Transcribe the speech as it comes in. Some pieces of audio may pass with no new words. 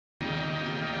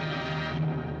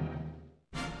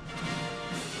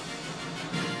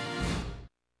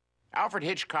Alfred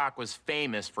Hitchcock was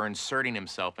famous for inserting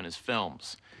himself in his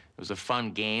films. It was a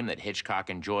fun game that Hitchcock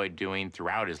enjoyed doing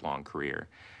throughout his long career.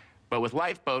 But with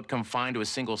Lifeboat confined to a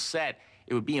single set,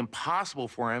 it would be impossible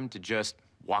for him to just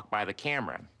walk by the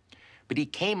camera. But he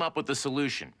came up with a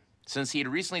solution. Since he had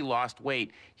recently lost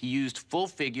weight, he used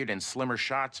full-figured and slimmer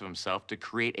shots of himself to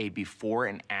create a before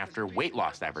and after weight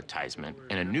loss advertisement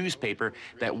in a newspaper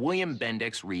that William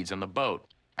Bendix reads on the boat.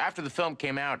 After the film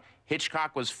came out,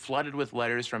 Hitchcock was flooded with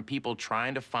letters from people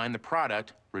trying to find the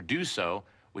product, Reduso,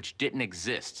 which didn't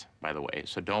exist, by the way,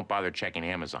 so don't bother checking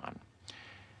Amazon.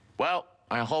 Well,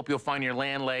 I hope you'll find your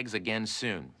land legs again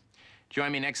soon.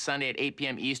 Join me next Sunday at 8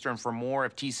 p.m. Eastern for more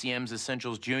of TCM's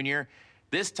Essentials Junior,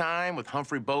 this time with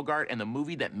Humphrey Bogart and the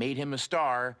movie that made him a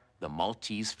star, The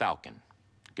Maltese Falcon.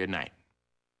 Good night.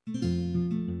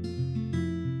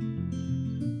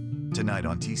 Tonight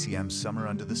on TCM's Summer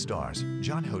Under the Stars,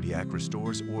 John Hodiak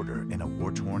restores order in a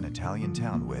war-torn Italian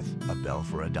town with A Bell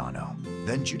for Adano.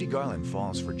 Then Judy Garland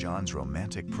falls for John's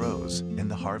romantic prose in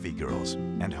The Harvey Girls,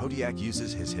 and Hodiak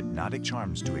uses his hypnotic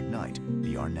charms to ignite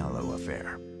the Arnello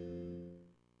affair.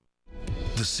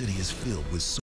 The city is filled with